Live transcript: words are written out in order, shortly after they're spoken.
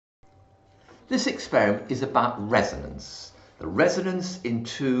This experiment is about resonance. The resonance in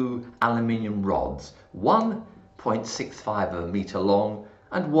two aluminium rods, 1.65 of a metre long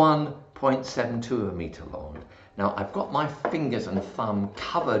and 1.72 of a metre long. Now I've got my fingers and thumb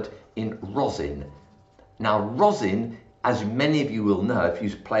covered in rosin. Now rosin, as many of you will know if you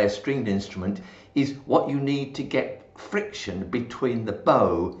play a stringed instrument, is what you need to get friction between the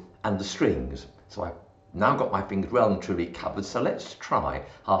bow and the strings. So I've now got my fingers well and truly covered, so let's try.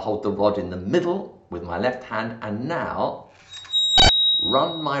 I'll hold the rod in the middle with my left hand and now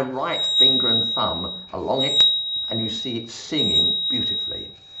run my right finger and thumb along it and you see it singing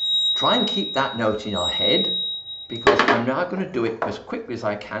beautifully. Try and keep that note in your head because I'm now going to do it as quickly as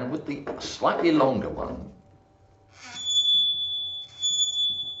I can with the slightly longer one.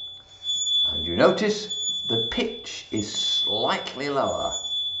 And you notice the pitch is slightly lower,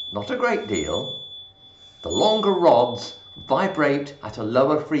 not a great deal. The longer rods vibrate at a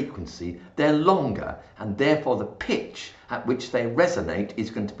lower frequency, they're longer and therefore the pitch at which they resonate is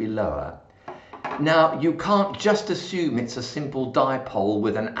going to be lower. Now you can't just assume it's a simple dipole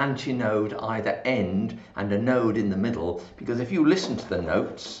with an antinode either end and a node in the middle, because if you listen to the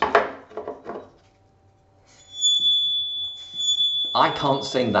notes, I can't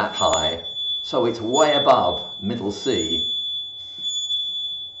sing that high, so it's way above middle C.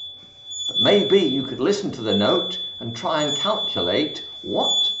 But maybe you could listen to the note and try and calculate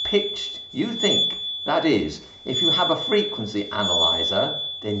what pitch you think that is. If you have a frequency analyzer,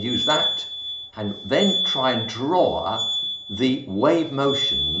 then use that and then try and draw the wave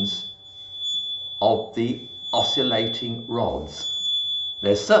motions of the oscillating rods.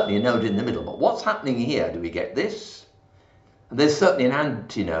 There's certainly a node in the middle, but what's happening here? Do we get this? And there's certainly an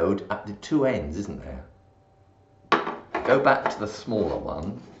antinode at the two ends, isn't there? Go back to the smaller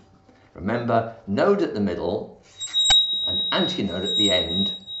one. Remember, node at the middle and antinode at the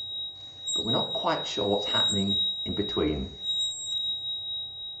end, but we're not quite sure what's happening in between.